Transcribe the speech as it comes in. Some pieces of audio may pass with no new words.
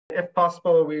If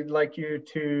possible, we'd like you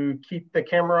to keep the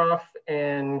camera off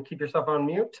and keep yourself on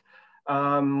mute.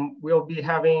 We'll be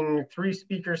having 3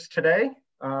 speakers today,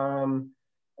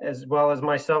 as well as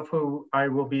myself, who I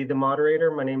will be the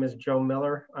moderator. My name is Joe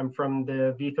Miller. I'm from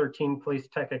the V13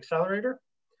 Policetech Accelerator.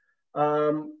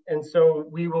 And so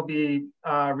we will be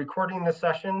recording the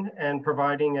session and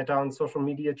providing it on social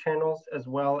media channels, as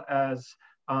well as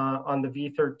on the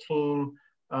V13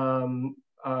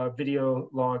 video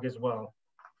log as well.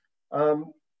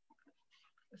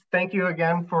 Thank you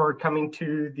again for coming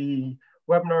to the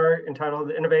webinar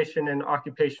entitled Innovation in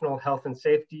Occupational Health and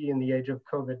Safety in the Age of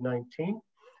COVID-19.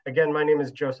 Again, my name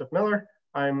is Joseph Miller.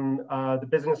 I'm the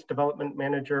Business Development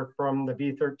Manager from the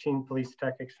V13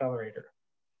 Policetech Accelerator.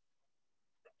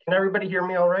 Can everybody hear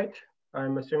me all right?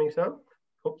 I'm assuming so,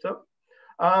 hope so.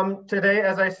 Today,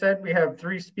 as I said, we have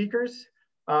 3 speakers.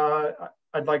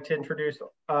 I'd like to introduce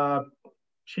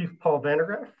Chief Paul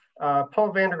Vandergraff.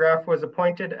 Paul Vandergraff was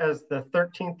appointed as the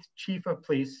 13th Chief of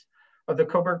Police of the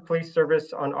Cobourg Police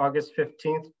Service on August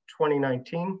 15th,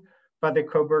 2019 by the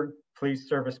Cobourg Police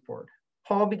Service Board.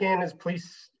 Paul began his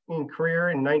policing career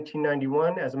in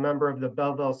 1991 as a member of the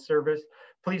Belleville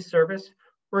Police Service,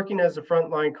 working as a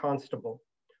frontline constable.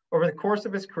 Over the course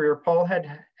of his career, Paul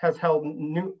has held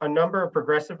a number of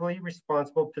progressively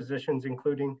responsible positions,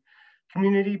 including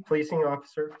community policing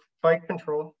officer, bike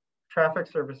control, traffic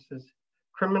services,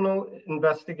 criminal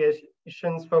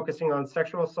investigations focusing on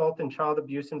sexual assault and child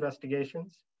abuse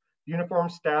investigations,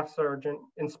 uniformed staff sergeant,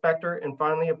 inspector, and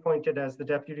finally appointed as the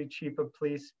Deputy Chief of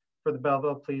Police for the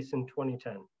Belleville Police in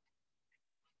 2010.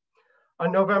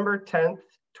 On November 10th,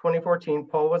 2014,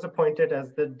 Paul was appointed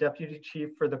as the Deputy Chief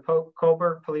for the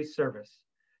Cobourg Police Service.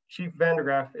 Chief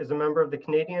Vandergraff is a member of the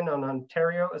Canadian and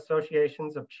Ontario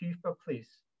Associations of Chief of Police.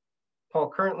 Paul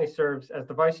currently serves as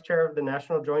the Vice Chair of the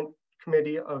National Joint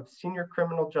Committee of Senior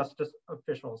Criminal Justice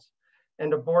Officials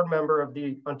and a board member of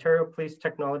the Ontario Police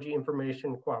Technology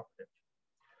Information Cooperative.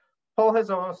 Paul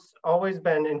has always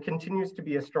been and continues to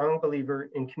be a strong believer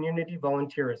in community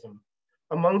volunteerism.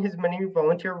 Among his many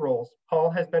volunteer roles, Paul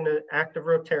has been an active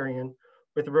Rotarian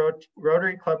with the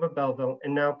Rotary Club of Belleville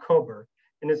and now Cobourg,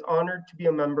 and is honored to be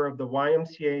a member of the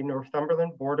YMCA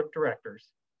Northumberland Board of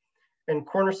Directors and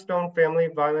Cornerstone Family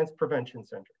Violence Prevention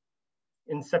Center.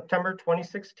 In September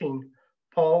 2016,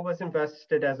 Paul was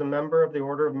invested as a member of the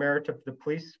Order of Merit of the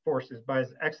Police Forces by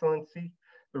His Excellency,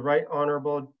 the Right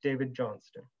Honorable David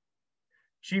Johnston.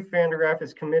 Chief Vandergraff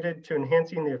is committed to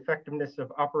enhancing the effectiveness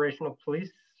of operational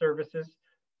police services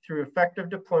through effective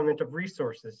deployment of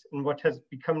resources in what has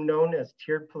become known as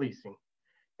tiered policing,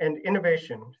 and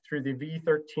innovation through the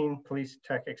V13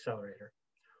 Policetech Accelerator.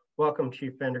 Welcome,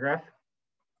 Chief Vandergraff.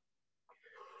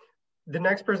 The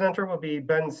next presenter will be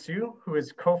Ben Su, who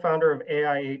is co-founder of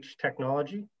AIH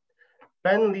Technology.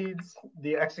 Ben leads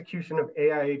the execution of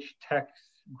AIH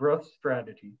Tech's growth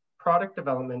strategy, product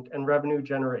development, and revenue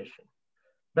generation.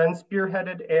 Ben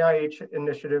spearheaded AIH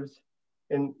initiatives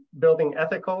in building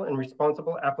ethical and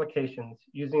responsible applications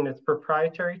using its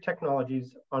proprietary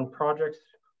technologies on projects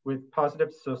with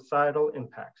positive societal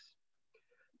impacts.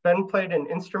 Ben played an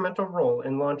instrumental role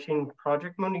in launching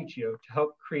Project Monitio to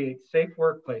help create safe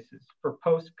workplaces for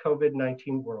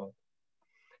post-COVID-19 world.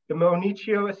 The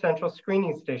Monitio Essential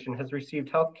Screening Station has received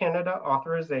Health Canada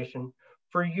authorization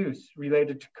for use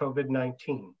related to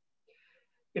COVID-19.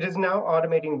 It is now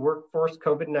automating workforce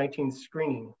COVID-19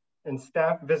 screening and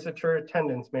staff visitor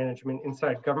attendance management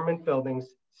inside government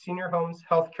buildings, senior homes,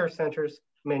 healthcare centers,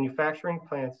 manufacturing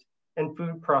plants, and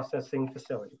food processing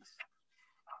facilities.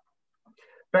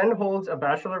 Ben holds a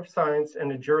Bachelor of Science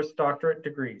and a Juris Doctorate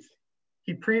degrees.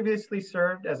 He previously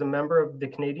served as a member of the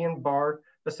Canadian Bar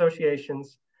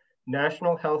Association's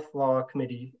National Health Law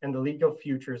Committee and the Legal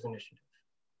Futures Initiative.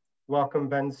 Welcome,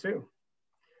 Ben Su.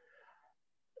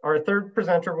 Our third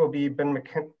presenter will be Ben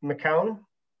McCown.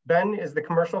 Ben is the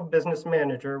Commercial Business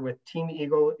Manager with Team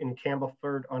Eagle in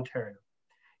Campbellford, Ontario.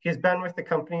 He has been with the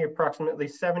company approximately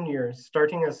 7 years,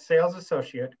 starting as sales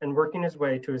associate and working his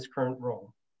way to his current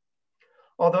role.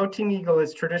 Although Team Eagle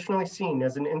is traditionally seen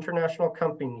as an international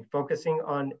company focusing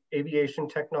on aviation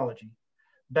technology,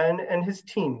 Ben and his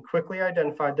team quickly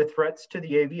identified the threats to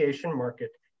the aviation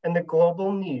market and the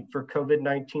global need for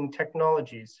COVID-19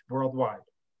 technologies worldwide.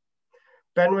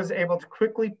 Ben was able to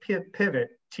quickly pivot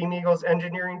Team Eagle's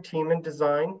engineering team and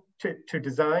design to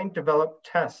design, develop,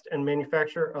 test, and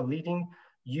manufacture a leading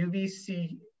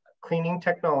UVC cleaning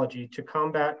technology to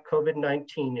combat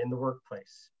COVID-19 in the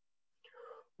workplace.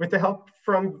 With the help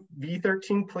from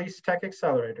V13 Policetech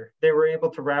Accelerator, they were able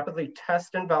to rapidly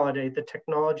test and validate the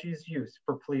technology's use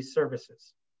for police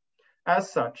services.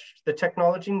 As such, the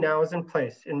technology now is in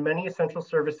place in many essential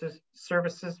services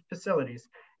facilities,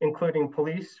 including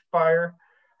police, fire,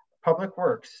 public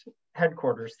works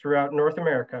headquarters throughout North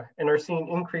America, and are seeing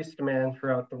increased demand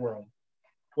throughout the world.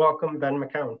 Welcome, Ben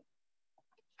McCown.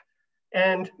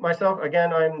 And myself,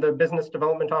 again, I'm the Business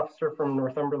Development Officer from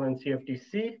Northumberland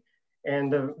CFDC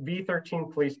and the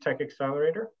V13 Policetech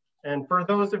Accelerator. And for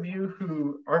those of you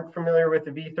who aren't familiar with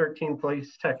the V13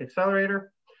 Policetech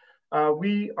Accelerator,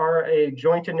 we are a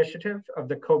joint initiative of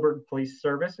the Cobourg Police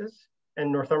Services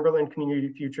and Northumberland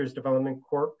Community Futures Development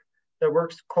Corp that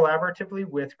works collaboratively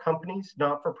with companies,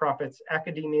 not-for-profits,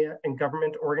 academia, and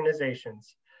government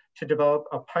organizations to develop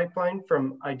a pipeline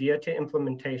from idea to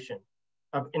implementation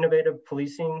of innovative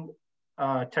policing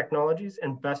technologies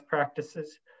and best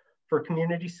practices for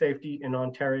community safety in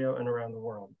Ontario and around the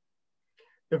world.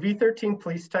 The V13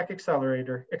 Policetech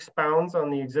Accelerator expounds on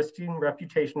the existing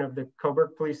reputation of the Cobourg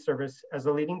Police Service as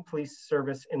a leading police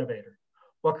service innovator,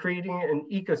 while creating an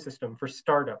ecosystem for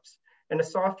startups and a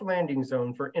soft landing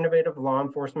zone for innovative law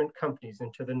enforcement companies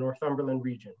into the Northumberland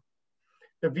region.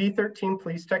 The V13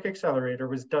 Policetech Accelerator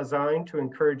was designed to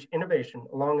encourage innovation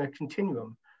along a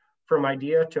continuum from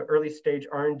idea to early stage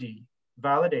R&D,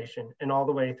 validation, and all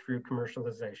the way through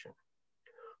commercialization.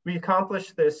 We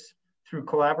accomplish this through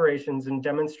collaborations and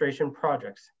demonstration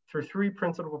projects through three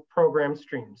principal program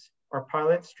streams. Our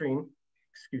pilot stream,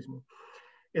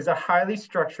 is a highly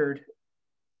structured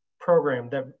program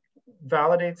that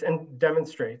validates and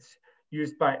demonstrates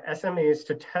used by SMEs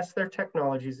to test their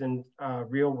technologies in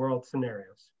real world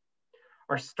scenarios.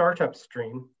 Our startup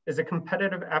stream is a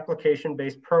competitive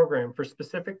application-based program for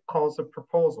specific calls of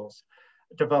proposals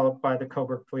developed by the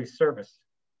Cobourg Police Service.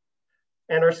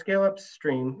 And our scale-up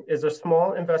stream is a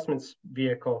small investments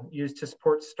vehicle used to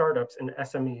support startups and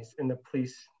SMEs in the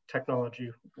police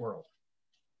technology world.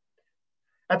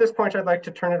 At this point, I'd like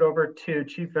to turn it over to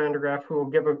Chief Vandergraff, who will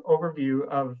give an overview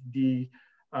of the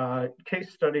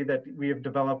case study that we have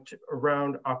developed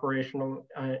around operational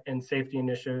and safety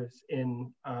initiatives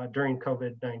during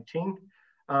COVID-19,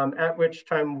 at which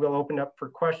time we'll open up for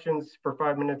questions for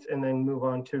 5 minutes and then move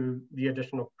on to the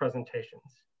additional presentations.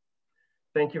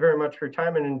 Thank you very much for your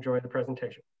time and enjoy the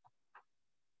presentation.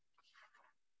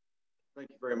 Thank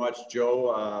you very much,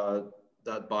 Joe.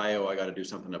 That bio, I got to do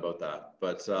something about that.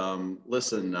 But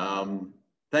listen,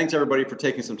 thanks everybody for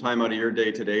taking some time out of your day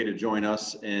today to join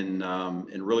us in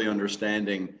really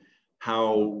understanding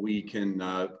how we can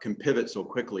pivot so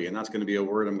quickly. And that's going to be a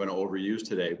word I'm going to overuse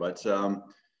today. But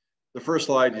the first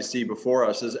slide you see before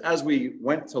us is as we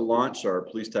went to launch our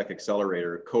Policetech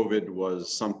Accelerator, COVID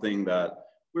was something that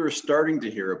we were starting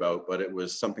to hear about, but it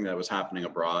was something that was happening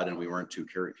abroad and we weren't too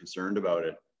concerned about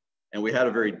it. And we had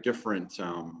a very different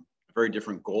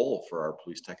goal for our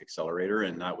Policetech Accelerator,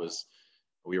 and that was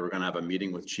we were going to have a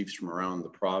meeting with chiefs from around the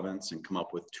province and come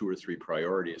up with 2 or 3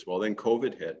 priorities. Well, then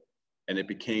COVID hit, and it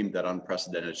became that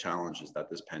unprecedented challenges that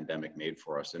this pandemic made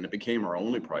for us, and it became our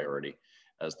only priority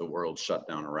as the world shut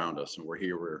down around us. And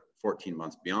we're 14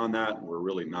 months beyond that, and we're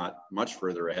really not much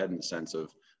further ahead in the sense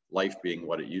of life being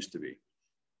what it used to be.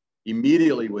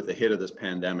 Immediately with the hit of this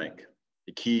pandemic,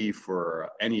 the key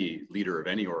for any leader of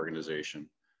any organization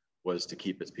was to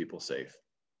keep its people safe.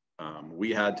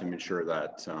 We had to ensure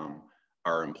that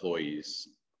our employees,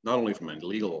 not only from a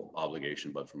legal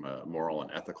obligation, but from a moral and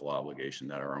ethical obligation,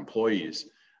 that our employees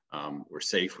were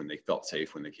safe when they felt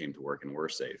safe when they came to work and were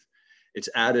safe. It's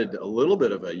added a little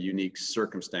bit of a unique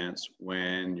circumstance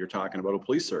when you're talking about a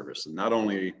police service. And not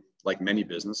only, like many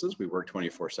businesses, we work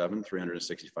 24/7,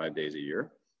 365 days a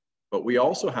year, but we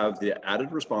also have the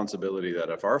added responsibility that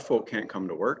if our folk can't come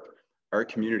to work, our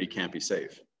community can't be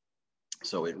safe.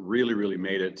 So it really, really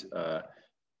made it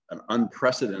an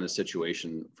unprecedented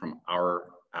situation from our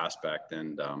aspect.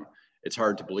 And it's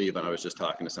hard to believe, and I was just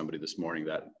talking to somebody this morning,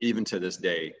 that even to this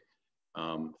day,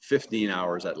 15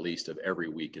 hours at least of every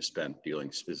week is spent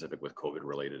dealing specific with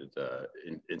COVID-related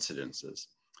incidences.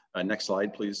 Next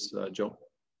slide, please, Joe.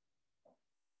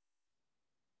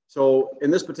 So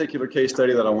in this particular case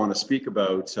study that I want to speak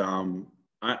about,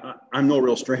 I'm no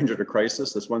real stranger to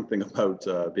crisis. That's one thing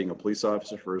about being a police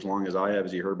officer for as long as I have,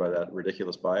 as you heard by that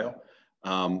ridiculous bio,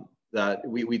 that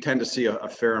we tend to see a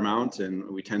fair amount and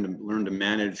we tend to learn to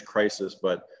manage crisis,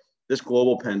 but this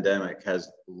global pandemic has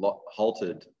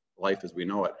halted life as we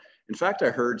know it. In fact,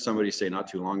 I heard somebody say not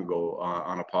too long ago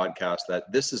on a podcast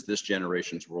that this is this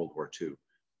generation's World War II.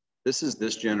 This is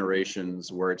this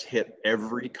generation's where it's hit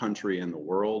every country in the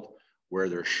world, where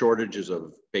there's shortages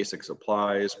of basic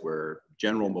supplies, where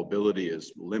general mobility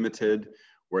is limited,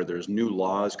 where there's new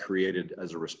laws created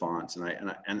as a response. And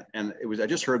I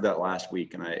just heard that last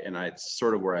week, and it's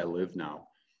sort of where I live now.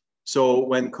 So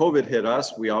when COVID hit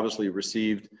us, we obviously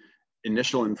received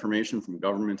initial information from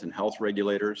government and health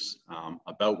regulators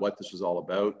about what this was all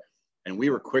about. And we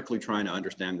were quickly trying to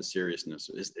understand the seriousness.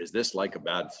 Is this like a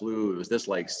bad flu? Is this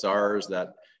like SARS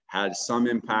that had some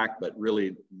impact, but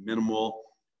really minimal?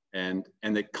 And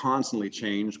they constantly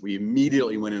changed. We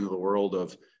immediately went into the world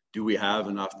of, do we have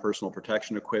enough personal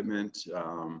protection equipment?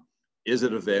 Is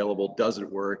it available? Does it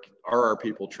work? Are our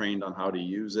people trained on how to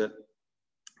use it?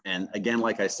 And again,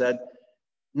 like I said,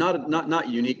 not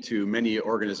unique to many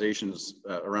organizations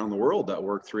around the world that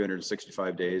work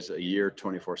 365 days a year,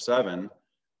 24/7,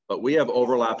 but we have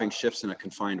overlapping shifts in a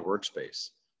confined workspace.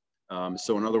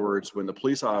 So in other words, when the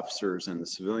police officers and the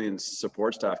civilian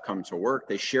support staff come to work,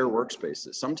 they share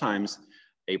workspaces. Sometimes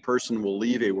a person will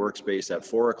leave a workspace at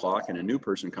 4 o'clock and a new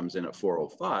person comes in at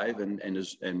 4:05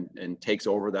 and takes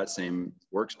over that same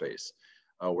workspace.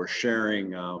 We're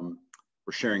sharing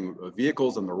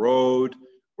vehicles on the road.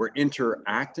 We're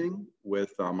interacting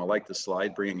with, I like the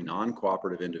slide, bringing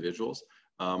non-cooperative individuals.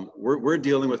 We're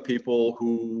dealing with people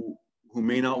who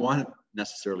may not want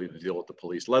necessarily to deal with the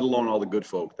police, let alone all the good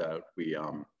folk that we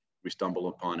stumble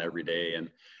upon every day.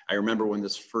 And I remember when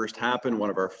this first happened, one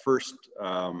of our first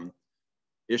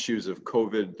issues of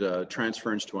COVID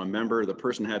transference to a member, the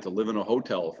person had to live in a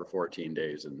hotel for 14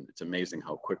 days. And it's amazing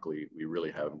how quickly we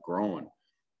really have grown.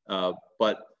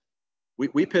 But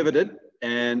we pivoted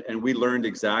and we learned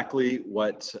exactly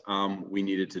what we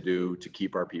needed to do to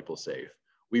keep our people safe.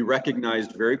 We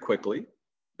recognized very quickly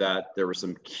that there were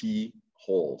some key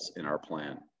holes in our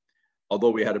plan. Although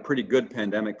we had a pretty good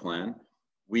pandemic plan,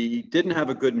 we didn't have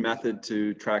a good method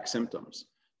to track symptoms.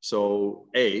 So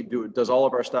does all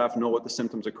of our staff know what the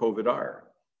symptoms of COVID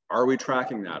are? Are we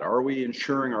tracking that? Are we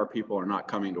ensuring our people are not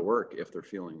coming to work if they're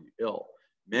feeling ill?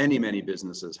 Many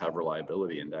businesses have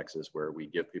reliability indexes where we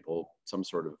give people some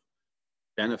sort of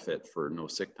benefit for no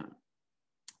sick time.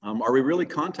 Are we really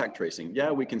contact tracing?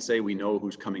 Yeah, we can say we know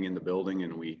who's coming in the building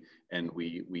and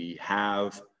we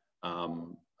have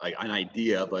an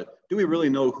idea, but do we really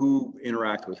know who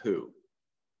interact with who?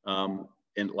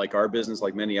 And like our business,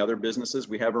 like many other businesses,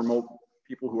 we have remote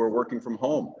people who are working from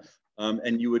home.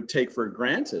 And you would take for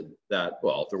granted that,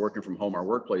 well, if they're working from home, our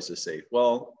workplace is safe.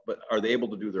 Well, but are they able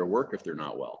to do their work if they're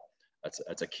not well?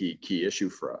 That's a key issue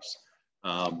for us.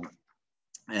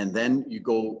 And then you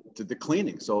go to the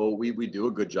cleaning. So we do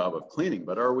a good job of cleaning,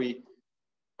 but are we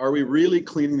really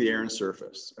cleaning the air and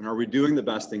surface? And are we doing the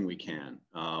best thing we can?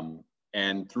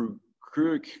 And through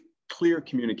clear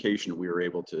communication, we were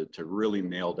able to really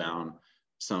nail down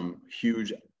some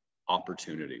huge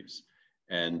opportunities.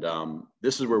 And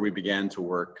this is where we began to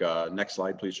work. Next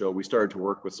slide, please, Joe. We started to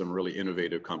work with some really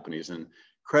innovative companies, and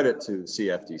credit to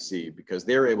CFDC because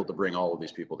they're able to bring all of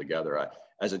these people together.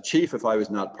 As a chief, if I was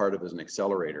not part of as an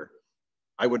accelerator,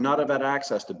 I would not have had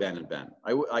access to Ben and Ben.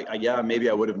 Yeah, maybe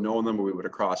I would have known them or we would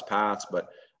have crossed paths, but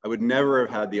I would never have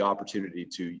had the opportunity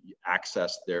to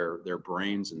access their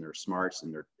brains and their smarts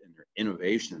and their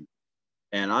innovation.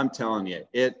 And I'm telling you,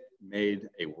 it made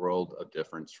a world of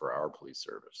difference for our police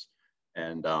service.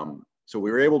 And so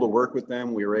we were able to work with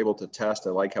them. We were able to test.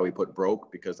 I like how we put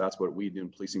broke because that's what we do in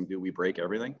policing do. We break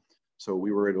everything. So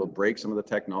we were able to break some of the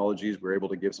technologies. We were able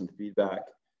to give some feedback.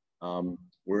 We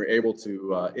were able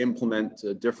to implement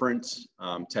different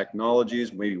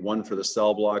technologies, maybe one for the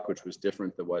cell block, which was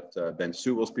different than what Ben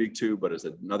Sue will speak to, but is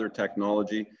another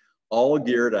technology, all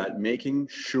geared at making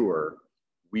sure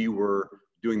we were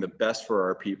doing the best for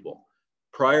our people.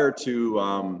 Prior to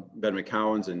Ben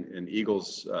McCowan's and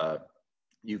Eagle's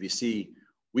UVC,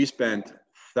 we spent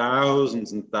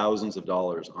thousands and thousands of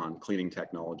dollars on cleaning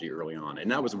technology early on.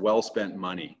 And that was well-spent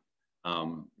money.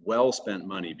 Well-spent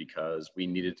money because we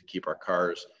needed to keep our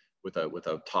cars with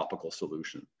a topical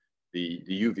solution. The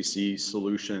UVC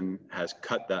solution has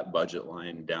cut that budget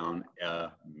line down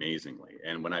amazingly.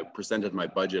 And when I presented my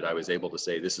budget, I was able to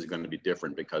say this is going to be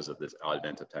different because of this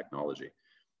advent of technology.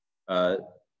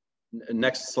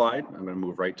 Next slide. I'm going to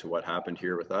move right to what happened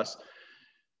here with us.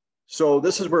 So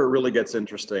this is where it really gets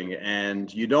interesting,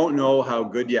 and you don't know how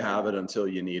good you have it until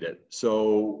you need it.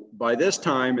 So by this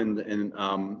time,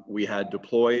 we had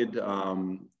deployed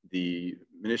the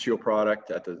Monitio product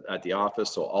at the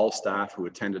office. So all staff who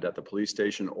attended at the police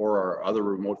station or our other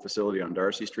remote facility on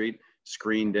Darcy Street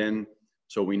screened in.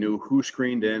 So we knew who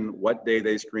screened in, what day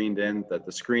they screened in, that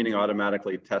the screening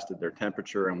automatically tested their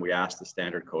temperature, and we asked the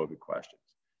standard COVID questions.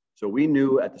 So we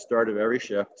knew at the start of every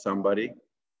shift, somebody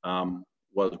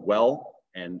was well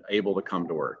and able to come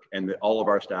to work. And all of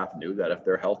our staff knew that if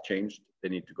their health changed, they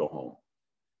need to go home.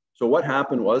 So what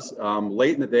happened was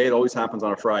late in the day, it always happens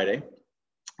on a Friday,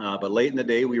 but late in the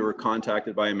day, we were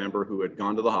contacted by a member who had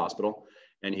gone to the hospital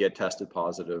and he had tested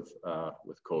positive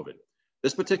with COVID.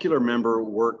 This particular member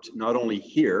worked not only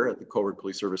here at the Cobourg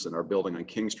Police Service in our building on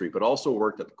King Street, but also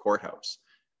worked at the courthouse,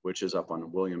 which is up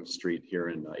on William Street here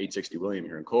in 860 William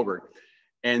here in Cobourg.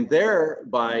 And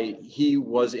thereby he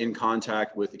was in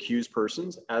contact with accused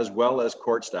persons as well as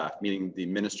court staff, meaning the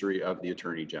Ministry of the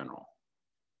Attorney General.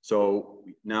 So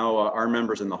now our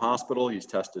member's in the hospital, he's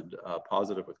tested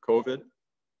positive with COVID.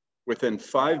 Within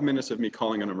 5 minutes of me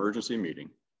calling an emergency meeting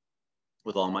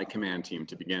with all my command team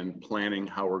to begin planning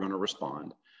how we're going to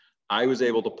respond, I was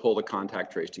able to pull the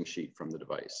contact tracing sheet from the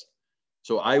device.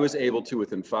 So I was able to,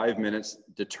 within 5 minutes,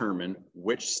 determine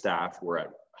which staff were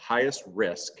at highest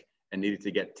risk and needed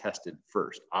to get tested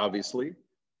first. Obviously,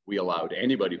 we allowed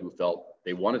anybody who felt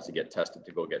they wanted to get tested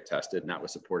to go get tested, and that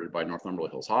was supported by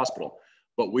Northumberland Hills Hospital.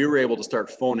 But we were able to start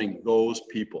phoning those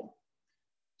people.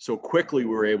 So quickly,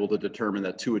 we were able to determine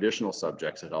that 2 additional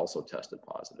subjects had also tested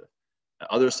positive.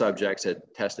 Other subjects had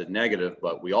tested negative,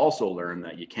 but we also learned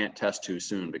that you can't test too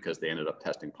soon because they ended up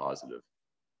testing positive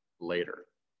later.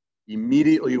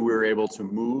 Immediately, we were able to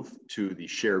move to the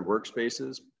shared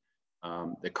workspaces,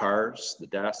 the cars, the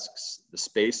desks, the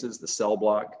spaces, the cell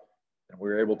block, and we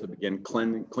were able to begin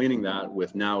cleaning that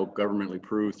with now governmentally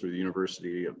proved through the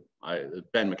University of,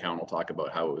 Ben McCown will talk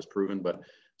about how it was proven, but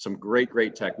some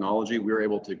great technology. We were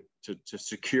able to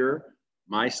secure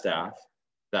my staff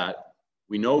that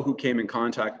we know who came in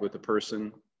contact with the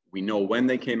person. We know when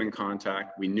they came in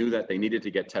contact. We knew that they needed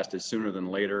to get tested sooner than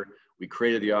later. We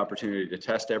created the opportunity to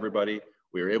test everybody.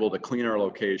 We were able to clean our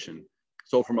location.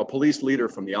 So from a police leader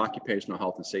from the Occupational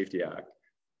Health and Safety Act,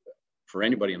 for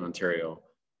anybody in Ontario,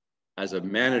 as a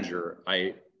manager,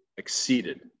 I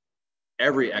exceeded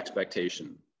every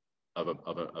expectation of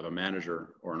a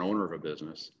manager or an owner of a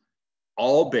business,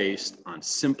 all based on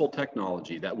simple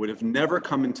technology that would have never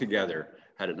come in together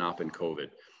had it not been COVID.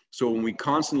 So when we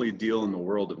constantly deal in the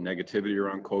world of negativity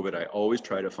around COVID, I always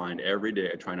try to find every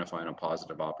day, I try to find a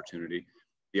positive opportunity.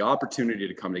 The opportunity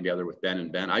to come together with Ben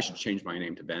and Ben, I should change my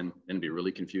name to Ben, and it'd be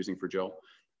really confusing for Joe.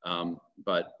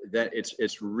 But that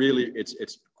it's really,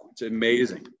 it's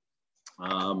amazing.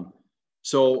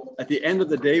 So at the end of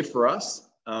the day for us,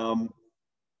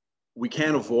 we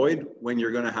can't avoid when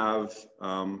you're going to have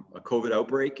a COVID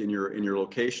outbreak in your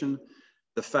location.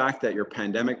 The fact that your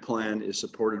pandemic plan is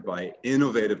supported by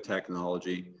innovative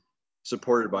technology,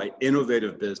 supported by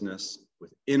innovative business,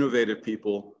 with innovative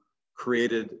people,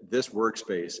 created this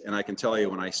workspace. And I can tell you,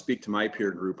 when I speak to my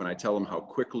peer group and I tell them how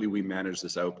quickly we managed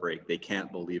this outbreak, they can't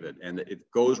believe it. And it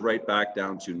goes right back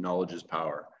down to knowledge is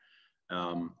power.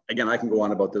 Again, I can go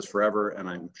on about this forever, and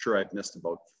I'm sure I've missed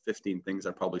about 15 things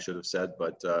I probably should have said,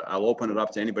 but I'll open it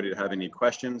up to anybody to have any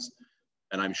questions.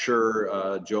 And I'm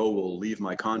sure Joe will leave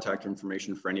my contact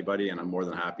information for anybody, and I'm more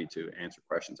than happy to answer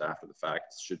questions after the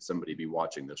fact. Should somebody be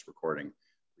watching this recording,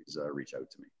 please reach out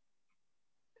to me.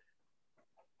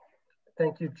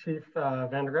 Thank you, Chief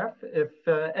Vandergraff. If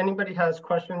anybody has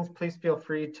questions, please feel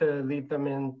free to leave them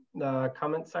in the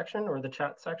comment section or the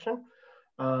chat section.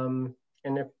 And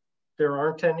if there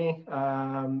aren't any,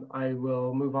 I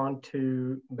will move on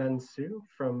to Ben Sue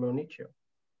from Monitio.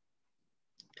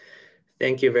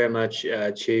 Thank you very much,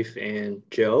 Chief and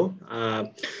Joe.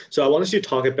 So I wanted to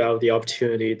talk about the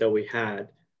opportunity that we had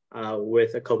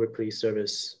with the Cobourg Police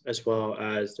Service, as well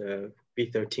as the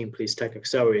V13 Policetech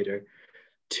Accelerator,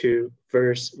 to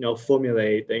first,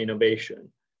 formulate the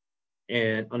innovation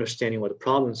and understanding what the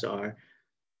problems are,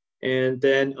 and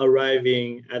then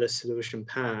arriving at a solution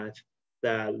path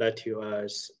that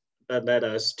led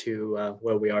us to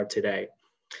where we are today.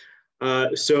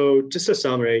 So just a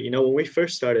summary, when we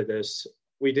first started this,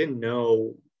 we didn't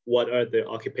know what are the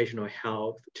occupational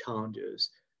health challenges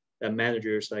that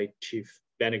managers like Chief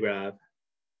Vandergraff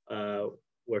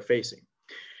were facing.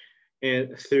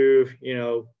 And through,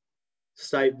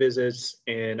 site visits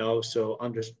and also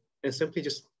simply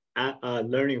just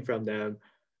learning from them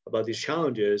about these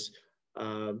challenges,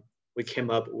 we came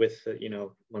up with,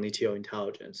 Monitio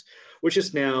Intelligence, which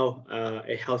is now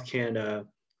a Health Canada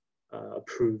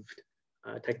approved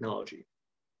technology.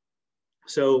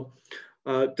 So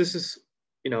this is,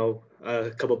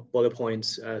 a couple of bullet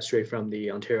points straight from the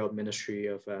Ontario Ministry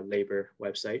of Labour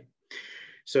website.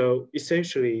 So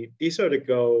essentially, these are the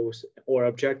goals or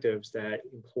objectives that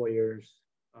employers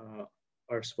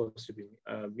are supposed to be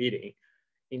meeting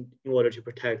in order to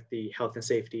protect the health and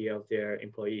safety of their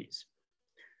employees.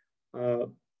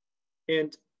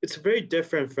 And it's very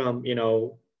different from,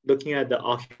 looking at the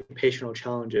occupational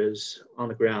challenges on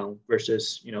the ground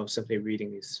versus, simply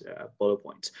reading these bullet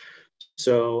points.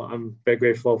 So I'm very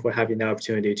grateful for having the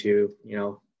opportunity to,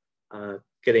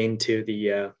 get into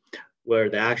the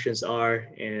where the actions are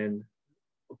and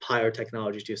apply our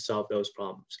technology to solve those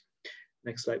problems.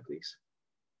 Next slide, please.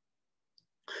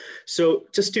 So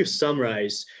just to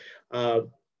summarize,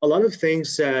 a lot of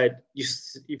things that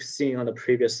you've seen on the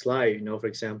previous slide, for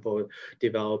example,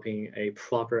 developing a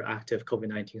proper active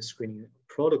COVID-19 screening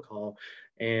protocol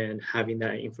and having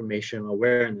that information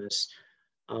awareness.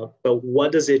 But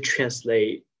what does it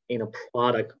translate in a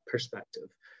product perspective?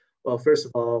 Well, first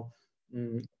of all,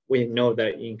 we know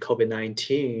that in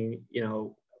COVID-19,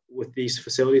 with these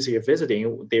facilities you're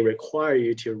visiting, they require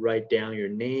you to write down your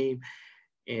name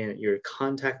and your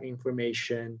contact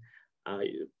information,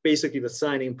 basically the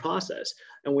signing process.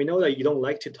 And we know that you don't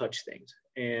like to touch things.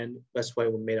 And that's why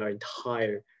we made our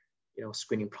entire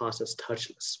screening process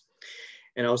touchless.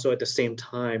 And also at the same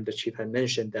time, the chief had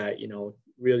mentioned that,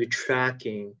 really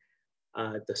tracking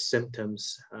the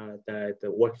symptoms that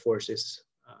the workforce's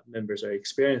members are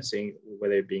experiencing,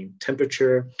 whether it be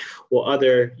temperature or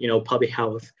other, public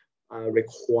health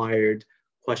required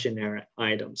questionnaire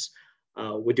items.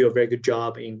 We do a very good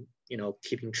job in,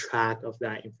 keeping track of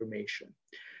that information.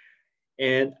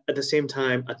 And at the same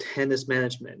time, attendance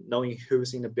management, knowing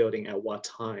who's in the building at what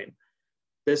time.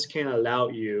 This can allow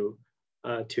you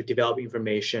to develop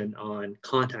information on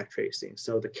contact tracing.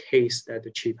 So the case that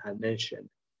the chief had mentioned,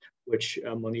 which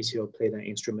Monitio played an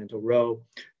instrumental role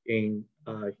in,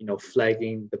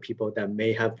 flagging the people that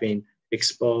may have been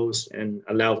exposed and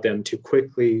allow them to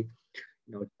quickly,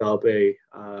 develop a,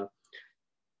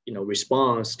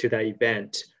 response to that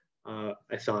event.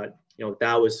 I thought,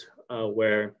 that was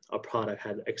where our product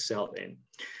had excelled in.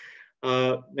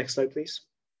 Next slide, please.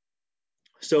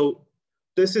 So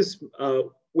this is,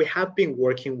 we have been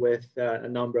working with a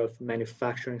number of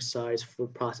manufacturing sites,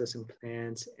 food processing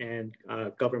plants, and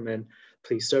government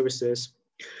police services.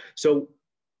 So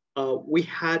we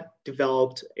had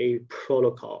developed a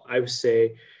protocol, I would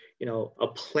say, a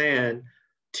plan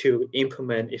to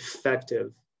implement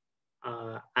effective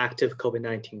active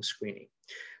COVID-19 screening.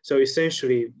 So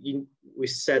essentially, we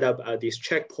set up these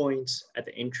checkpoints at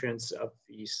the entrance of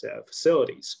these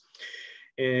facilities.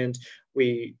 And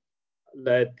we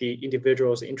let the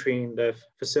individuals entering the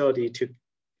facility to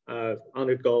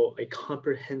undergo a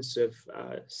comprehensive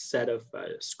set of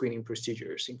screening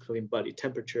procedures, including body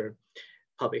temperature,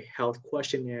 public health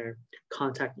questionnaire,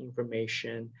 contact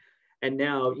information. And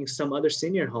now in some other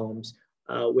senior homes,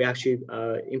 we actually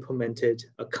implemented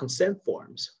consent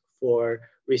forms for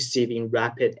receiving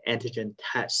rapid antigen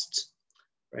tests,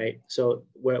 right? So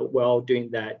we're all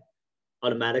doing that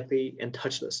automatically and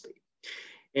touchlessly.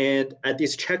 And at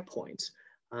these checkpoints,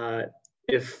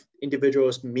 if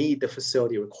individuals meet the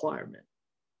facility requirement,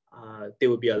 they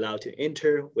will be allowed to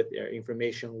enter with their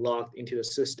information logged into the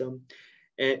system.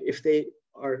 And if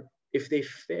they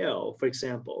fail, for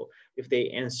example, if they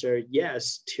answer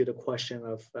yes to the question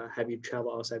of have you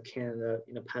traveled outside Canada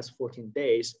in the past 14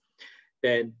 days,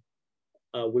 then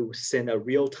we will send a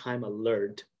real-time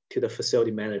alert to the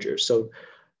facility manager so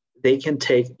they can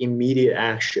take immediate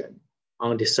action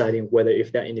on deciding whether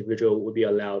if that individual will be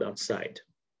allowed on site.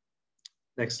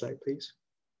 Next slide, please.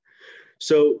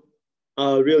 So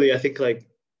really, I think like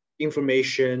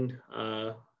information,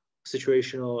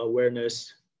 situational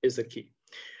awareness is the key.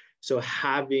 So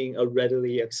having a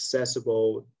readily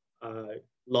accessible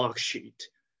log sheet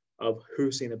of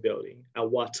who's in the building at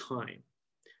what time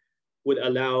would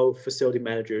allow facility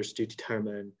managers to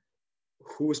determine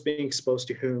who's being exposed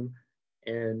to whom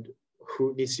and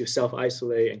who needs to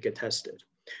self-isolate and get tested.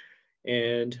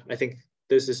 And I think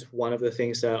this is one of the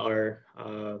things that our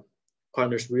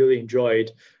partners really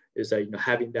enjoyed is that,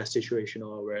 having that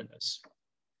situational awareness.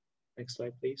 Next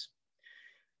slide, please.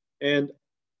 And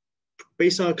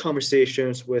based on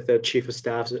conversations with the chief of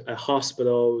staff at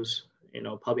hospitals,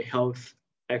 public health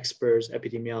experts,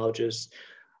 epidemiologists,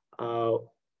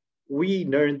 we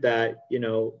learned that,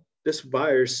 this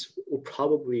virus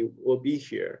will be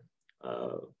here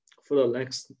for the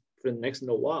next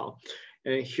little while.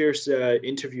 And here's an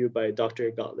interview by Dr.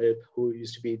 Gottlieb, who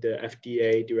used to be the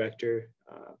FDA director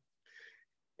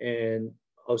and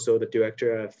also the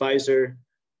director at Pfizer.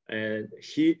 And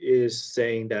he is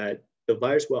saying that the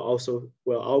virus will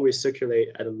always circulate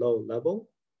at a low level.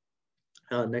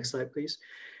 Next slide, please.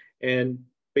 And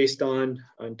based on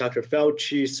Dr.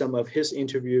 Fauci, some of his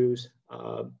interviews,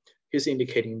 he's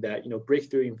indicating that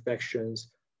breakthrough infections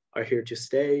are here to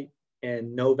stay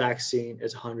and no vaccine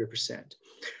is 100%.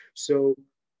 So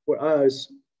for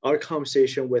us, our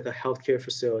conversation with the healthcare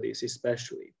facilities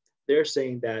especially, they're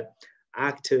saying that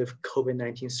active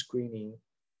COVID-19 screening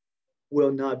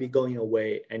will not be going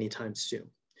away anytime soon.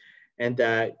 And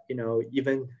that,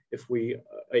 even if we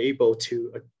are able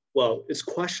to, well, it's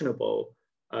questionable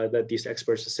that these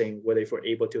experts are saying whether if we're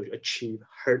able to achieve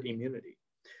herd immunity.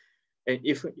 And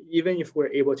even if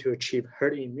we're able to achieve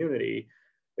herd immunity,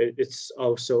 it's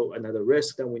also another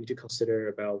risk that we need to consider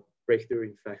about breakthrough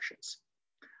infections.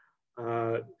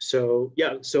 So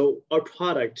our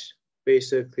product,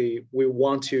 basically, we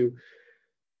want to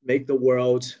make the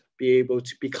world be able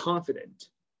to be confident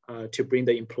to bring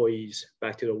the employees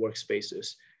back to the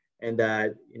workspaces, and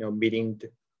that meeting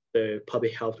the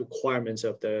public health requirements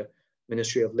of the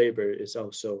Ministry of Labor is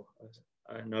also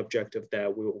an objective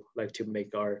that we would like to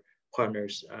make our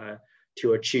partners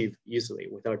to achieve easily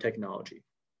with our technology.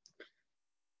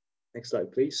 Next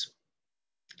slide, please.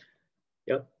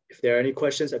 Yep. If there are any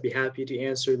questions, I'd be happy to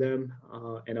answer them.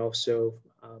 And also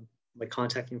my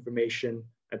contact information,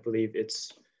 I believe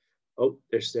it's, oh,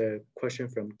 there's a question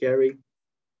from Gary.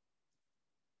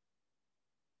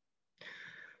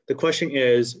 The question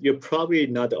is, you're probably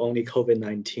not the only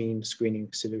COVID-19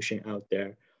 screening solution out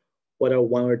there. What are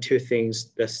one or two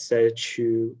things that set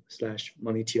you /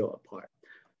 Monitio apart?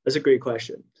 That's a great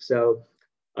question. So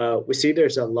we see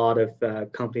there's a lot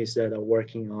of companies that are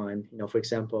working on, for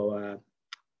example,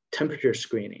 temperature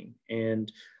screening.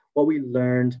 And what we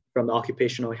learned from the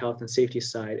occupational health and safety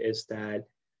side is that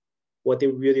what they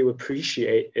really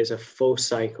appreciate is a full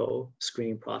cycle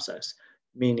screening process,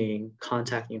 meaning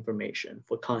contact information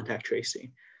for contact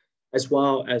tracing, as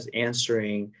well as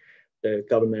answering the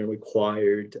government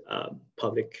required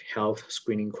public health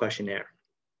screening questionnaire.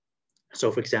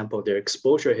 So for example, their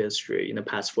exposure history in the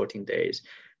past 14 days,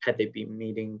 had they been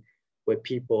meeting with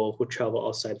people who travel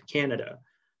outside of Canada.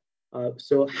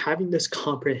 So having this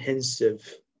comprehensive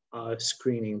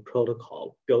screening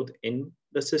protocol built in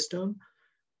the system,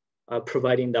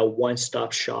 providing that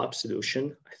one-stop shop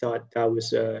solution, I thought that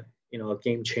was a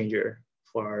game changer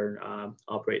for our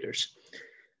operators.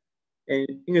 And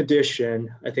in addition,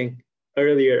 I think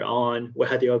earlier on, we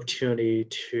had the opportunity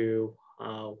to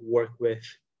work with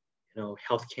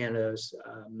Health Canada's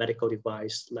medical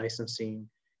device licensing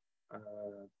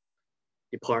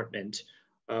department,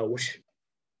 which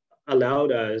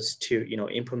allowed us to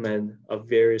implement a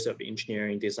various of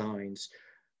engineering designs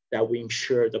that we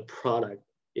ensure the product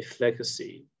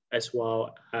efficacy as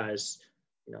well as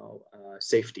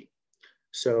safety.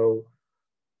 So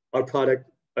our product,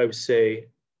 I would say,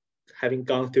 having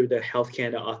gone through the Health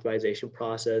Canada authorization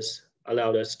process,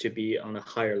 allowed us to be on a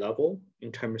higher level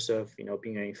in terms of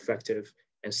being an effective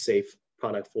and safe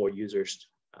product for users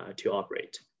to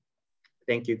operate.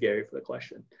 Thank you, Gary, for the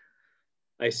question.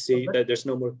 I see that there's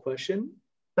no more question.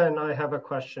 Ben, I have a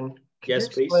question. Yes,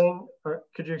 please.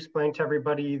 Could you explain to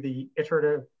everybody the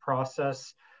iterative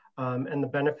process and the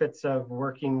benefits of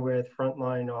working with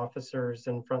frontline officers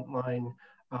and frontline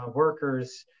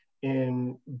workers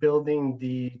in building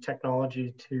the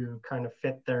technology to kind of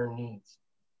fit their needs?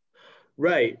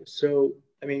 Right. So,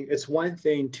 I mean, it's one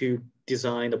thing to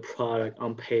design a product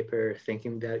on paper,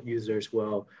 thinking that users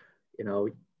will,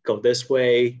 go this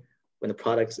way when the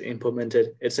product's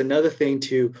implemented. It's another thing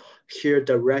to hear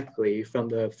directly from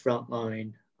the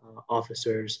frontline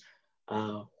officers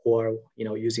who are,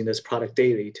 using this product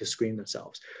daily to screen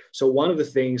themselves. So one of the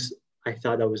things I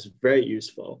thought that was very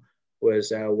useful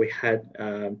was we had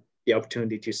the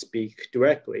opportunity to speak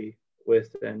directly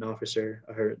with an officer.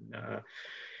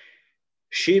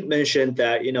 She mentioned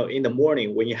that, in the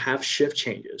morning when you have shift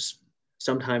changes,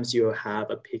 sometimes you have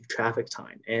a peak traffic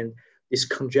time, and these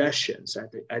congestions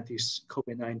at these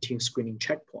COVID-19 screening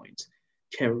checkpoints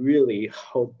can really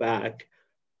hold back,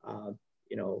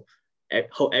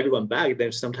 hold everyone back.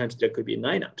 Then sometimes there could be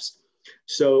lineups.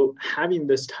 So having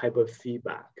this type of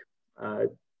feedback,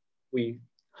 we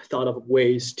thought of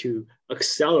ways to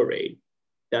accelerate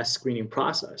that screening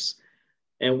process.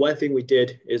 And one thing we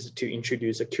did is to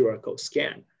introduce a QR code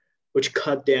scan, which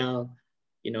cut down,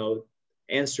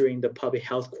 answering the public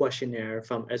health questionnaire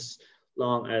from as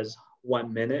long as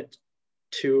 1 minute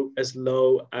to as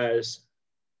low as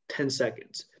 10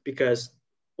 seconds. Because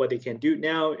what they can do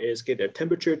now is get their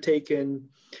temperature taken,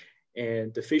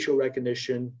 and the facial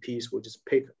recognition piece will just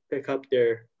pick up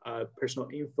their personal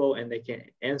info, and they can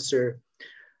answer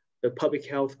the public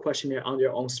health questionnaire on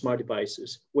their own smart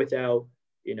devices without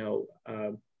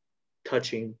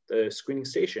touching the screening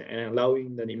station and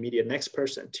allowing the immediate next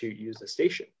person to use the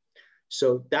station.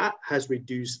 So that has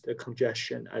reduced the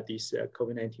congestion at these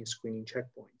COVID-19 screening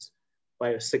checkpoints by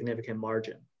a significant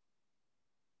margin.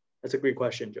 That's a great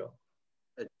question, Joe.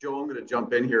 Joe, I'm going to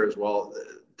jump in here as well.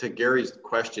 To Gary's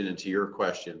question and to your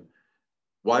question,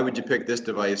 why would you pick this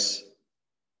device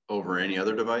over any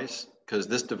other device? Because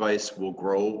this device will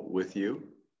grow with you.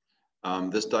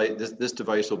 This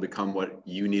device will become what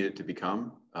you need it to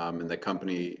become. And the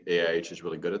company AIH is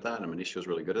really good at that. And Monitio is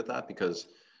really good at that, because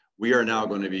we are now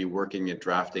going to be working at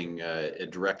drafting a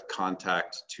direct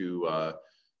contact to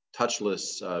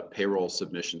touchless payroll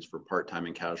submissions for part-time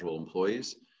and casual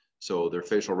employees. So their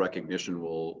facial recognition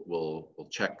will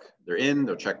check they're in,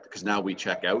 they'll check, because now we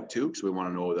check out too, because we want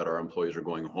to know that our employees are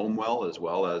going home well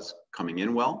as coming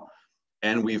in well.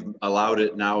 And we've allowed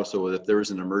it now so that if there is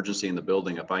an emergency in the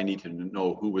building, if I need to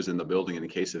know who was in the building in the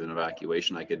case of an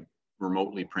evacuation, I could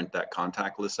remotely print that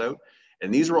contact list out.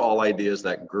 And these were all ideas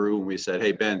that grew, and we said,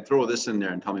 hey, Ben, throw this in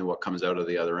there and tell me what comes out of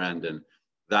the other end. And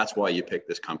that's why you picked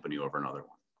this company over another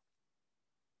one.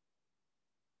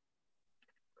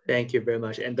 Thank you very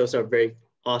much. And those are very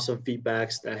awesome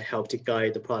feedbacks that help to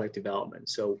guide the product development.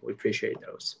 So we appreciate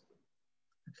those.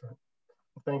 Excellent.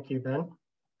 Thank you, Ben.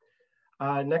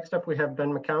 Next up, we have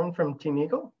Ben McCown from Team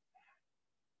Eagle.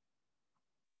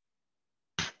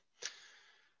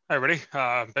 Hi, everybody.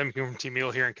 Ben McCown from Team Eagle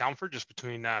here in Calmford, just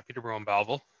between Peterborough and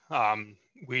Belleville.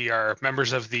 We are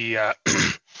members of the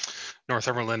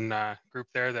Northumberland group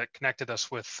there that connected us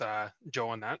with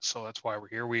Joe and that, so that's why we're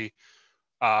here.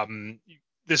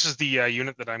 This is the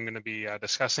unit that I'm going to be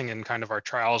discussing and kind of our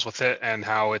trials with it, and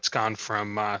how it's gone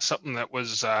from something that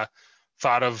was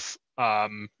thought of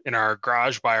in our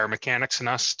garage by our mechanics and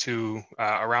us to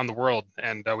around the world.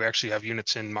 And we actually have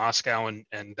units in Moscow and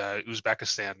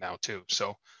Uzbekistan now too.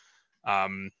 So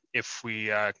if we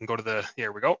can go to the,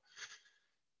 here we go.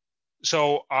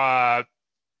 So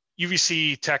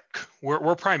UVC Tech,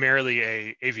 we're primarily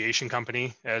a aviation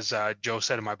company. As Joe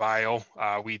said in my bio,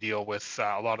 we deal with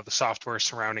a lot of the software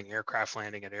surrounding aircraft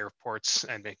landing at airports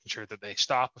and making sure that they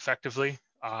stop effectively.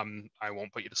 I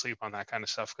won't put you to sleep on that kind of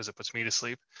stuff because it puts me to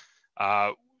sleep.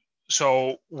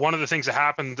 So one of the things that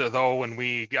happened though when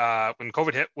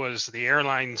COVID hit was the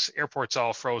airports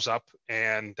all froze up,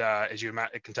 and as you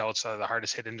can tell, it's the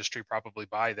hardest hit industry probably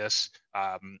by this,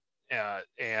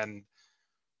 and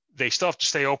they still have to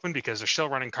stay open because they're still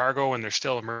running cargo and there's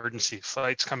still emergency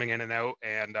flights coming in and out,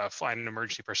 and flying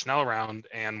emergency personnel around.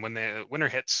 And when the winter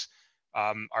hits,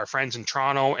 our friends in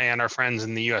Toronto and our friends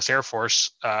in the U.S. Air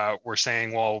Force were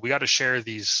saying, well, we got to share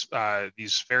these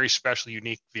very special,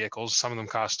 unique vehicles. Some of them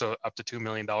cost up to $2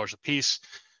 million a piece.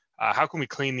 How can we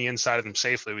clean the inside of them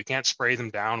safely? We can't spray them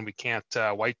down. We can't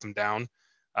wipe them down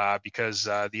because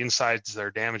the insides,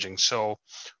 they're damaging. So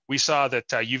we saw that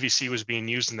UVC was being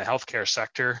used in the healthcare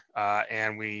sector,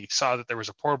 and we saw that there was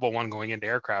a portable one going into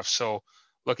aircraft. So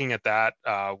looking at that,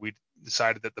 we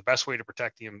decided that the best way to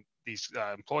protect these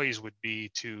employees would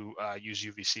be to use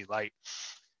UVC light.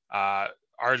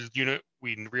 Our unit,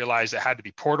 we realized it had to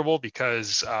be portable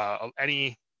because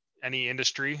any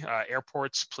industry,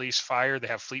 airports, police, fire, they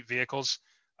have fleet vehicles.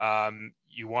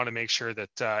 You want to make sure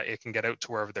that it can get out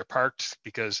to wherever they're parked,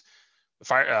 because the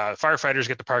firefighters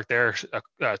get to park their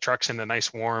trucks in a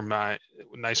nice warm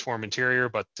interior,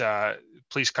 but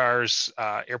police cars,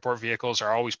 airport vehicles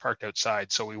are always parked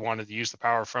outside. So we wanted to use the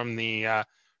power from the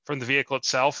vehicle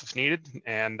itself if needed,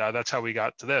 and that's how we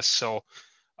got to this. So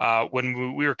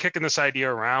when we were kicking this idea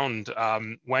around,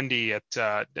 Wendy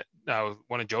at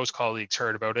one of Joe's colleagues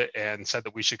heard about it and said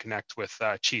that we should connect with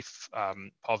Chief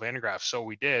Paul Vandergraff. So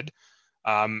we did,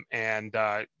 and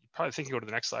probably think you go to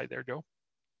the next slide there, Joe.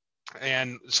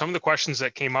 And some of the questions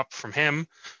that came up from him,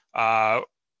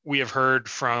 we have heard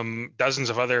from dozens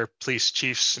of other police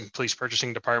chiefs and police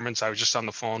purchasing departments. I was just on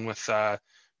the phone with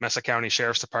Mesa County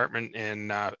Sheriff's Department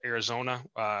in Arizona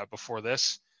before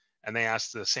this, and they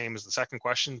asked the same as the second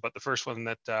question. But the first one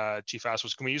that Chief asked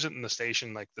was, can we use it in the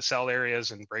station, like the cell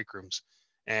areas and break rooms?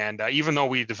 And even though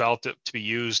we developed it to be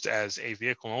used as a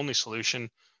vehicle-only solution,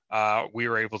 we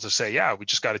were able to say, yeah, we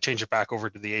just got to change it back over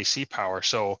to the AC power.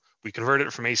 So we converted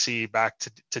it from AC back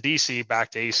to DC, back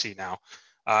to AC now.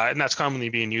 And that's commonly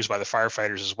being used by the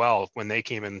firefighters as well when they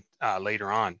came in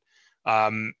later on.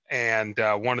 And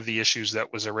one of the issues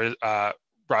that was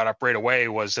brought up right away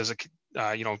was,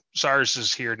 SARS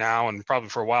is here now and probably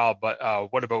for a while,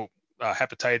 but what about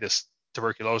hepatitis,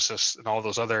 tuberculosis, and all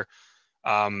those other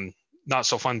not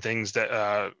so fun things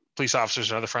that police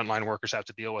officers and other frontline workers have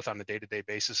to deal with on a day-to-day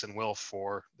basis and will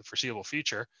for the foreseeable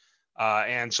future.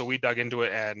 And so we dug into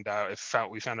it, and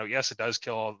we found out, yes, it does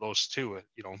kill all those too.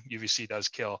 UVC does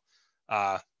kill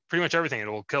pretty much everything. It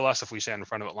will kill us if we stand in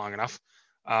front of it long enough.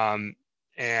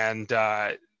 And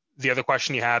the other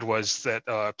question you had was that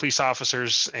police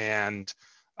officers and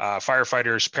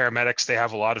firefighters, paramedics, they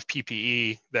have a lot of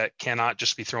PPE that cannot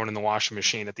just be thrown in the washing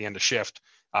machine at the end of shift.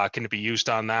 Can it be used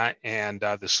on that? And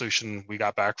the solution we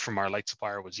got back from our light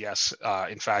supplier was yes.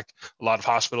 In fact, a lot of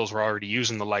hospitals were already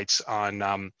using the lights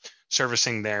on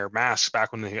servicing their masks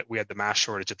back when we had the mask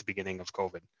shortage at the beginning of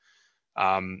COVID.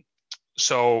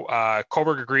 So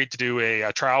Cobourg agreed to do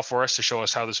a trial for us to show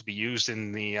us how this would be used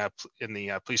in the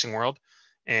policing world,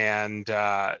 and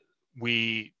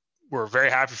we were very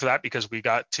happy for that because we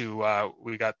got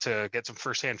to get some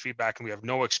firsthand feedback, and we have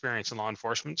no experience in law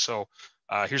enforcement. So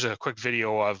here's a quick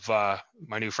video of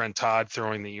my new friend Todd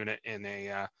throwing the unit in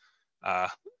a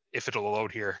if it'll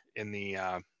load here in the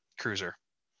cruiser.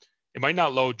 It might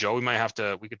not load, Joe.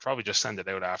 We could probably just send it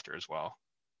out after as well.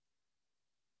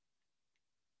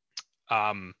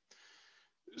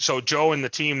 So Joe and the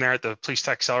team there at the Police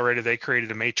Tech Accelerator, they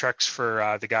created a matrix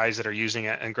for the guys that are using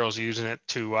it and girls using it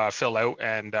to fill out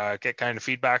and get kind of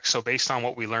feedback. So based on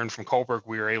what we learned from Cobourg,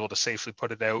 we were able to safely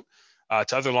put it out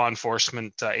to other law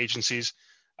enforcement agencies.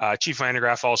 Chief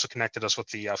Vandergraff also connected us with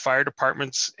the fire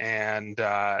departments and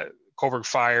Cobourg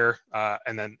Fire,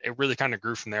 and then it really kind of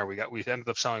grew from there. We ended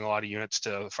up selling a lot of units to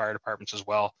the fire departments as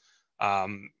well,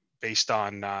 based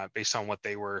on what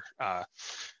they were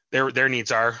their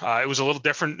needs are. It was a little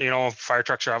different, you know. Fire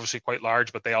trucks are obviously quite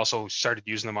large, but they also started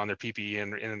using them on their PPE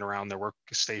and in and around their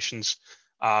workstations.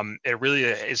 It really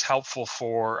is helpful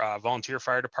for volunteer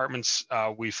fire departments.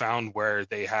 We found where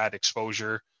they had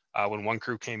exposure when one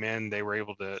crew came in, they were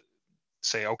able to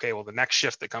say, okay, well, the next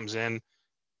shift that comes in,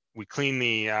 we clean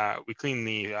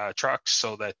the trucks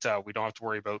so that we don't have to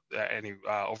worry about any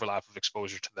overlap of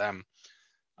exposure to them.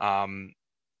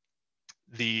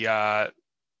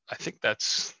 I think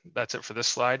that's it for this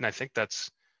slide, and I think that's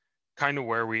kind of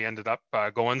where we ended up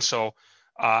going. So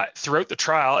throughout the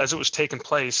trial, as it was taking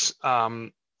place,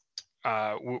 we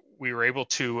were able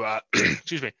to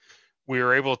excuse me, we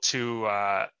were able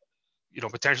to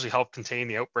potentially help contain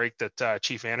the outbreak that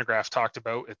Chief Vandergraff talked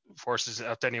about. It forces it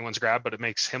up to anyone's grab, but it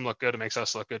makes him look good. It makes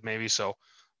us look good, maybe. So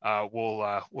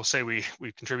we'll say we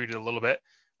contributed a little bit.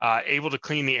 Able to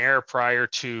clean the air prior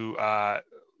to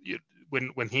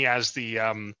when he has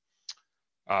the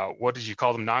what did you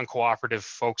call them, non-cooperative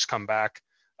folks come back.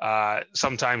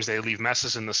 Sometimes they leave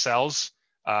messes in the cells,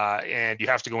 and you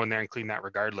have to go in there and clean that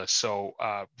regardless. So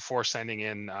before sending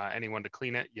in anyone to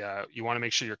clean it, you want to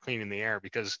make sure you're cleaning the air,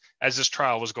 because as this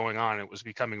trial was going on, it was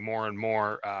becoming more and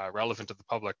more relevant to the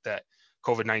public that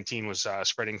COVID-19 was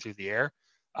spreading through the air.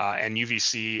 And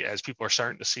UVC, as people are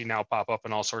starting to see now pop up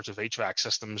in all sorts of HVAC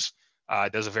systems,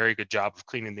 does a very good job of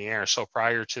cleaning the air. So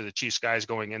prior to the chief's guys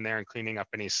going in there and cleaning up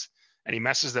any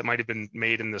messes that might have been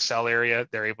made in the cell area,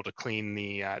 they're able to clean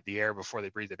the air before they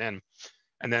breathe it in.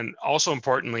 And then also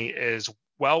importantly is,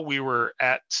 while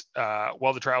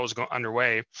the trial was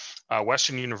underway,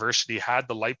 Western University had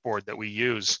the light board that we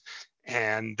use,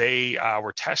 and they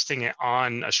were testing it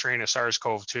on a strain of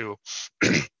SARS-CoV-2.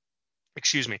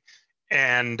 Excuse me.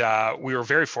 And we were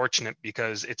very fortunate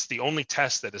because it's the only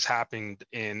test that has happened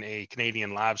in a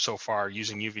Canadian lab so far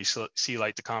using UVC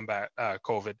light to combat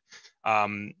COVID.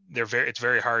 It's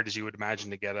very hard, as you would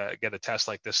imagine, to get a test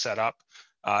like this set up.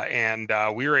 And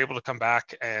we were able to come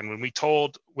back, and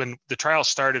when the trial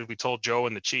started, we told Joe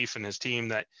and the chief and his team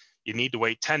that you need to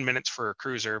wait 10 minutes for a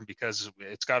cruiser because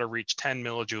it's got to reach 10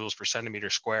 millijoules per centimeter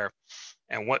square.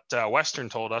 And what Western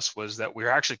told us was that we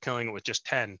were actually killing it with just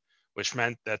 10, which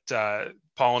meant that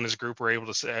Paul and his group were able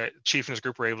to say, Chief and his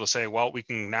group were able to say, well, we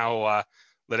can now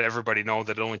let everybody know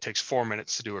that it only takes 4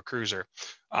 minutes to do a cruiser.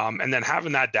 And then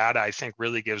having that data, I think,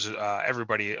 really gives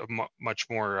everybody a much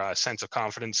more sense of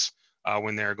confidence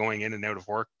when they're going in and out of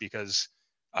work, because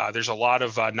there's a lot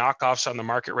of knockoffs on the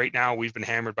market right now. We've been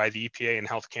hammered by the EPA and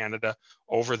Health Canada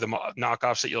over the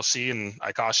knockoffs that you'll see. And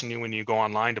I caution you, when you go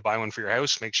online to buy one for your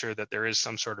house, make sure that there is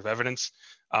some sort of evidence.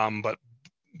 But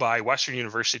by Western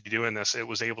University doing this, it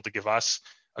was able to give us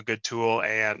a good tool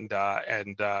and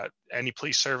any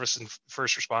police service and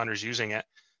first responders using it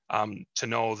to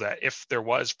know that if there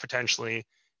was potentially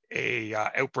a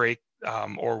outbreak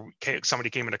or somebody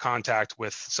came into contact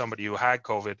with somebody who had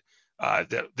COVID,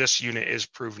 that this unit is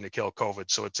proven to kill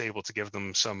COVID. So it's able to give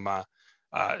them some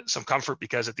comfort,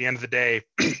 because at the end of the day,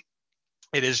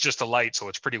 it is just a light. So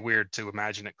it's pretty weird to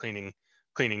imagine it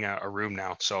cleaning a room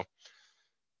now. So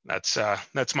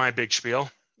that's my big spiel.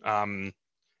 And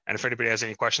if anybody has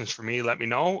any questions for me, let me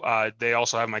know. They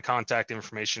also have my contact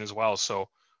information as well. So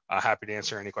happy to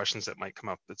answer any questions that might come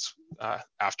up that's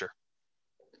after.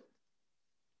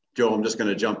 Joe, I'm just going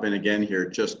to jump in again here,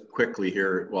 just quickly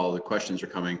here while the questions are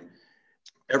coming.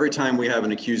 Every time we have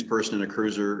an accused person in a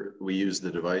cruiser, we use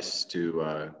the device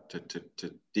to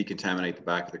decontaminate the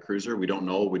back of the cruiser. We don't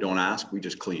know, we don't ask, we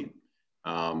just clean.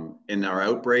 In our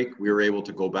outbreak, we were able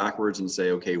to go backwards and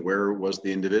say, okay, where was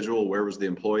the individual? Where was the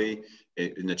employee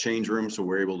in the change room? So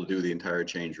we're able to do the entire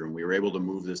change room. We were able to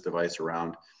move this device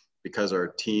around because our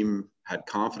team had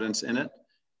confidence in it.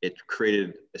 It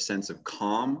created a sense of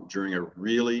calm during a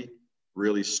really,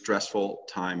 really stressful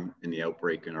time in the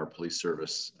outbreak in our police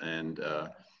service. And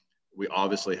we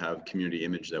obviously have community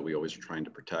image that we always are trying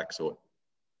to protect. So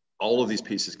all of these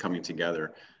pieces coming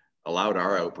together allowed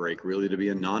our outbreak really to be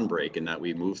a non-break, in that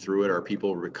we moved through it. Our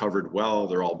people recovered well.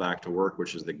 They're all back to work,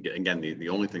 which is, the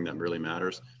only thing that really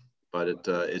matters. But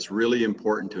it's really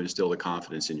important to instill the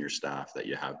confidence in your staff that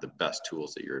you have the best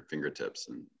tools at your fingertips.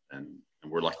 And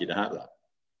we're lucky to have that.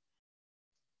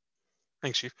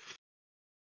 Thanks, Chief.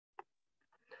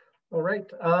 All right.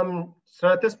 So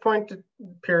at this point, it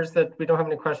appears that we don't have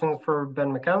any questions for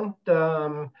Ben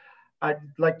McCown. I'd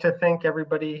like to thank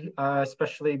everybody,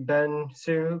 especially Ben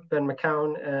Sue, Ben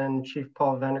McCown, and Chief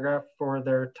Paul Vandegraff for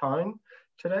their time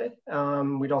today.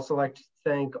 We'd also like to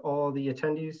thank all the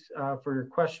attendees for your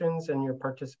questions and your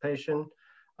participation,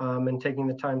 and taking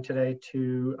the time today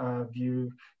to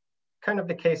view kind of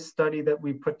the case study that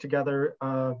we put together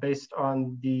based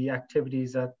on the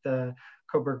activities at the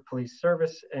Cobourg Police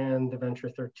Service and the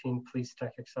V13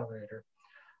 Policetech Accelerator.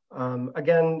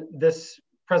 Again, this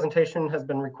presentation has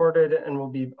been recorded and will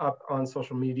be up on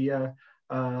social media,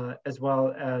 as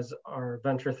well as our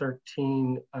Venture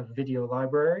 13 video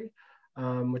library,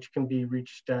 which can be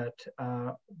reached at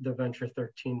the Venture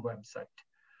 13 website.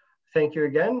 Thank you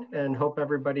again, and hope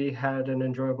everybody had an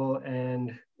enjoyable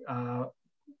and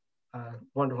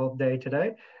wonderful day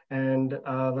today, and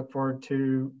look forward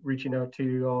to reaching out to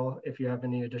you all if you have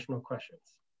any additional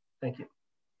questions. Thank you.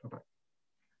 Bye-bye.